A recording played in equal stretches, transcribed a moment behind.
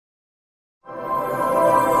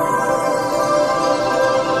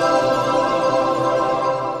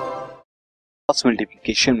Cross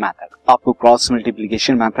multiplication method. आपको cross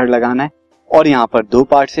multiplication method लगाना है और यहाँ पर दो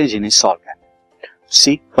पार्ट्स हैं जिन्हें सॉल्व करना है।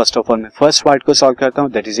 सी फर्स्ट ऑफ ऑल मैं फर्स्ट पार्ट को सॉल्व करता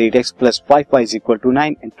हूँ, that is 8x plus 5y is equal to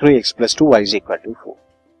 9 and 3x plus 2y is equal to 4।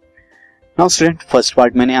 Now student first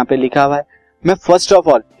part मैंने यहाँ पे लिखा हुआ है। मैं फर्स्ट ऑफ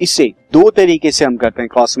ऑल इसे दो तरीके से हम करते हैं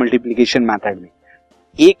क्रॉस मल्टीप्लिकेशन मेथड में।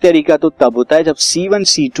 एक तरीका तो तब होता है जब C1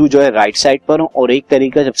 C2 जो है राइट साइड पर हो और एक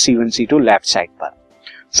तरीका जब C1 C2 लेफ्ट साइड पर।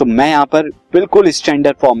 सो मैं यहाँ पर बिल्कुल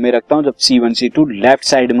स्टैंडर्ड फॉर्म में रखता हूँ जब C1 C2 लेफ्ट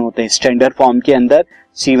साइड में होते हैं। स्टैंडर्ड फॉर्म के अंदर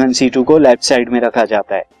C1 C2 को लेफ्ट साइड में रखा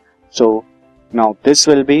जाता है। So now this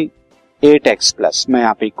will be 8x plus, मैं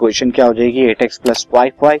यहाँ पे इक्वेशन क्या हो जाएगी 8x plus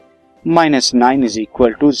 5y minus 9 is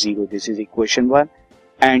equal to 0, this is equation 1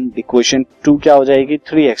 and equation 2 क्या हो जाएगी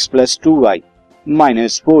 3x plus 2y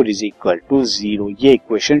minus 4 is equal to 0, ये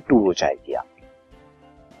इक्वेशन 2 हो जाएगी आपकी।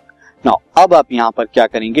 नाउ अब आप यहाँ पर क्या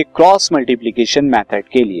करेंगे क्रॉस मल्टीप्लिकेशन मेथड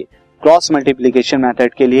के लिए। क्रॉस मल्टीप्लिकेशन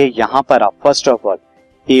मेथड के लिए यहाँ पर आप फर्स्ट ऑफ ऑल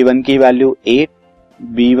a1 की वैल्यू 8,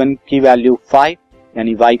 b1 की वैल्यू 5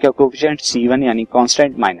 यानी y का कोएफिशिएंट, c1 यानी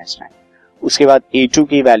कांस्टेंट माइनस 9, उसके बाद a2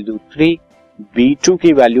 की वैल्यू 3, b2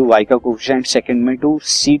 की वैल्यू y का कोएफिशिएंट सेकंड में 2,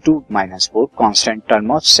 c2 minus 4 constant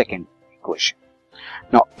term of second equation.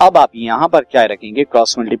 Now अब आप यहां पर क्या रखेंगे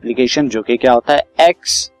क्रॉस मल्टीप्लिकेशन जो कि क्या होता है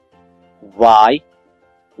x y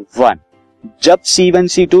 1। जब C1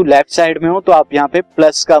 C2 लेफ्ट साइड में हो तो आप यहाँ पे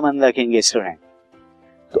प्लस का 1 रखेंगे स्टूडेंट।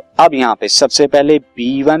 तो अब यहाँ पे सबसे पहले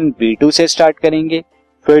B1 B2 से स्टार्ट करेंगे,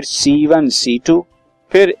 फिर C1 C2,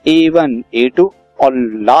 फिर A1 A2 और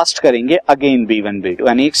लास्ट करेंगे अगेन B1 B2,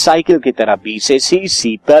 यानी एक साइकिल की तरह B से C,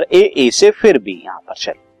 C पर A से फिर B यहाँ पर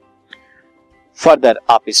चले। फर्दर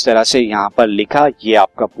आप इस तरह से यहाँ पर लिखा, ये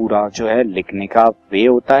आपका पूरा जो है लिखने का वे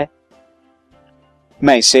होता है।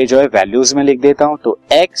 मैं इसे जो है वैल्यूज में लिख देता हूं, तो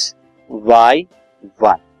x y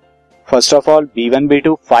 1 first of all b1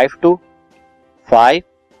 b2 5 2 5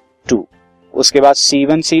 2, उसके बाद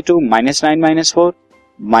c1 c2 minus 9 minus 4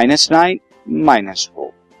 minus 9 minus 4,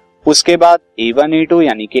 उसके बाद a1 a2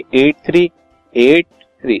 यानी कि 8 3 8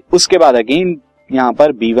 3, उसके बाद अगेन यहां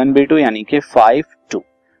पर b1 b2 यानी कि 5 2।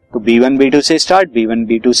 तो b1 b2 से स्टार्ट, b1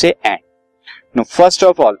 b2 से and. No first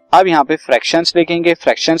of all अब यहां पे फ्रैक्शंस लिखेंगे।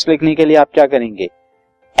 फ्रैक्शंस लिखने के लिए आप क्या करेंगे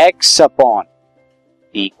x upon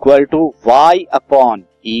equal to y upon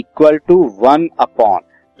equal to 1 upon,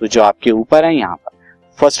 तो जो आपके ऊपर है यहाँ पर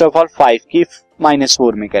फर्स्ट ऑफ ऑल 5 की माइनस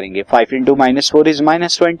 4 में करेंगे, 5 इंटू माइनस 4 इज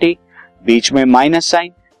माइनस 20, बीच में माइनस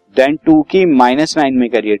साइन, देन 2 की माइनस 9 में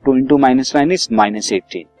करिए, 2 इंटू माइनस 9 इज माइनस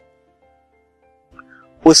 18,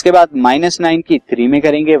 उसके बाद माइनस 9 की 3 में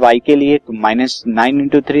करेंगे y के लिए, तो minus 9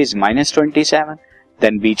 into 3 is minus 27,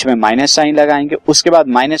 then बीच में माइनस साइन लगाएंगे, उसके बाद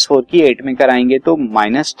माइनस 4 की 8 में कराएंगे तो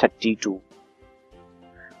माइनस 32,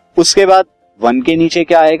 उसके बाद 1 के नीचे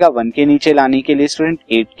क्या आएगा, 1 के नीचे लाने के लिए स्टूडेंट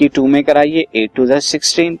 8 की 2 में कराइए, 8 टू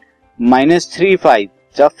 16 माइनस 3 5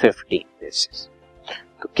 15,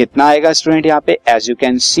 तो कितना आएगा स्टूडेंट यहाँ पे एज यू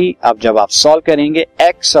कैन सी। अब जब आप सॉल्व करेंगे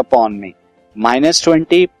x अपॉन में minus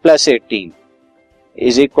 20 plus 18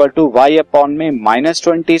 is equal to y upon में minus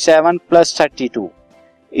 27 plus 32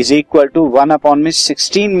 is equal to 1 upon में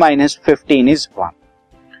 16 minus 15 is 1.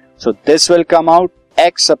 So this will come out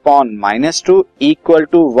x upon minus 2 equal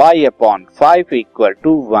to y upon 5 equal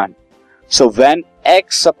to 1. So when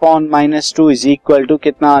x upon minus 2 is equal to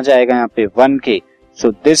कितना आ जाएगा यहाँ पे 1 के,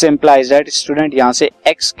 so this implies that student यहाँ से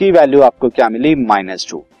x की value आपको क्या मिली minus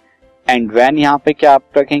 2 and when यहाँ पे क्या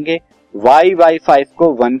आप रखेंगे y 5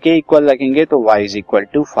 को 1 के इक्वल रखेंगे तो y is equal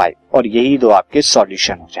to 5 और यही दो आपके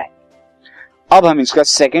सॉल्यूशन हो जाएंगे। अब हम इसका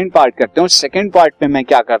सेकेंड पार्ट करते हैं। सेकेंड पार्ट में मैं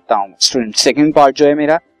क्या करता हूं स्टूडेंट, सेकेंड पार्ट जो है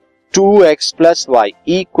मेरा 2x plus y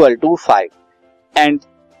equal to 5 and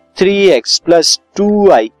 3x plus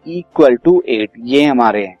 2y equal to 8, ये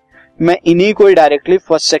हमारे हैं। मैं इन्हीं को डायरेक्टली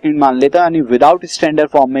फर्स्ट सेकंड मान लेता हूं, यानी विदाउट स्टैंडर्ड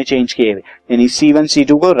फॉर्म में चेंज किए हुए, यानी C1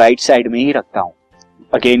 C2 को राइट साइड में ही रखता हूं।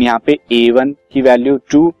 अगेन यहाँ पे A1 की वैल्यू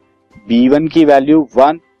 2, B1 की वैल्यू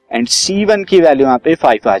 1 एंड C1 की वैल्यू यहाँ पे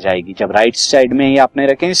 5 आ जाएगी। जब राइट साइड में ही आपने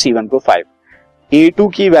रखे C1 को 5, A2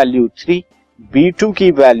 की वैल्यू 3, B2 की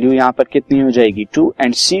वैल्यू यहाँ पर कितनी हो जाएगी 2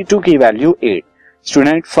 एंड C2 की वैल्यू 8।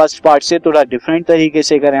 स्टूडेंट फर्स्ट पार्ट से थोड़ा डिफरेंट तरीके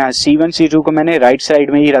से करें, C1 C2 को मैंने राइट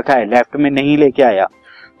साइड में ही रखा है, लेफ्ट में नहीं लेके आया।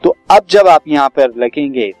 तो अब जब आप यहाँ पर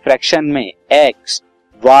लिखेंगे फ्रैक्शन में x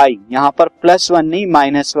y, यहाँ पर +1 नहीं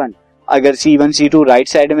 -1, अगर C1 C2 राइट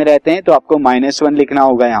साइड में रहते हैं तो आपको -1 लिखना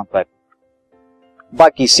होगा यहाँ पर,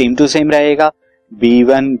 बाकी सेम टू सेम रहेगा।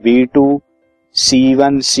 B1 B2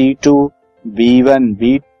 C1 C2 B1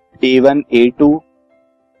 A1 A2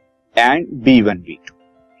 and B1 B2,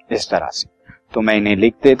 इस तरह से। तो मैं इन्हें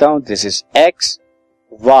लिख देता हूं, this is x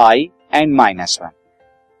y and -1।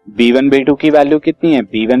 B1 B2 की वैल्यू कितनी है,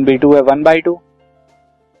 B1 B2 है 1/2,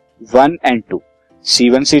 1 एंड 2,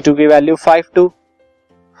 C1 C2 की वैल्यू 5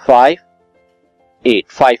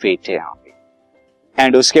 8 है यहाँ पे,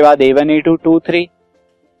 एंड उसके बाद A1 A2 2 3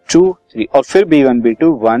 और फिर B1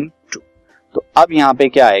 B2 1 2। तो अब यहाँ पे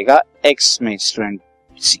क्या आएगा, x में स्टूडेंट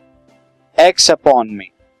सी, x अपॉन में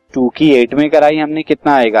 2 की 8 में कराई हमने,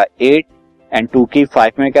 कितना आएगा 8, एंड 2 की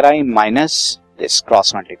 5 में कराई minus this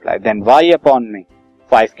cross multiply, then y upon में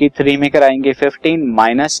 5 की 3 में कराएंगे 15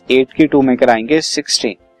 माइनस 8 की 2 में कराएंगे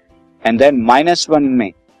 16, एंड देन माइनस 1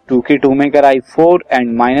 में 2 की 2 में कराई 4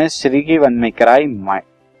 एंड माइनस 3 की 1 में कराई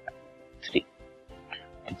 3।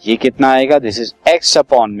 ये कितना आएगा, दिस इज x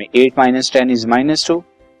अपॉन में 8 minus 10 is minus 2,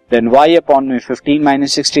 then y upon में 15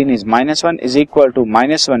 minus 16 is minus 1 is equal to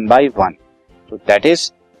minus 1 by 1। तो that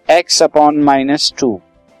is x upon minus 2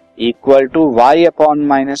 equal to y upon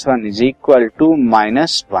minus 1 is equal to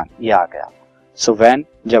minus 1। ये आ गया। So when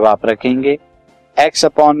जब आप रखेंगे x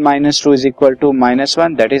upon minus 2 is equal to minus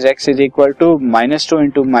 1, that is x is equal to minus 2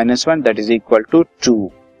 into minus 1, that is equal to 2।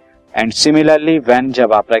 And similarly when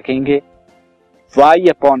जब आप रखेंगे y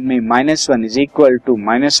upon में minus 1 is equal to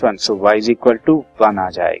minus 1, so y is equal to 1 आ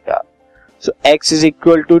जाएगा। सो x is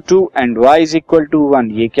equal to 2 and y is equal to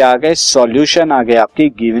 1। ये क्या आ गए, solution आ गए आपके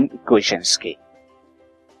गिवन इक्वेशंस के।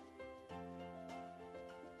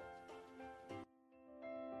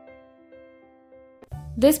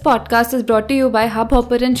 This podcast is brought to you by hub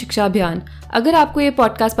hopper and Shiksha Abhiyan. अगर आपको ये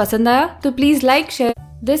पॉडकास्ट पसंद आया तो please like share.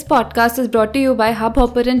 This podcast is brought to you by hub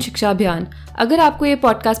hopper and Shiksha Abhiyan. अगर आपको ये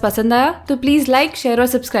पॉडकास्ट पसंद आया तो प्लीज़ लाइक शेयर और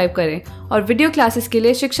सब्सक्राइब करें, और वीडियो क्लासेस के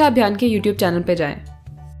लिए शिक्षा अभियान के YouTube चैनल पर जाएं।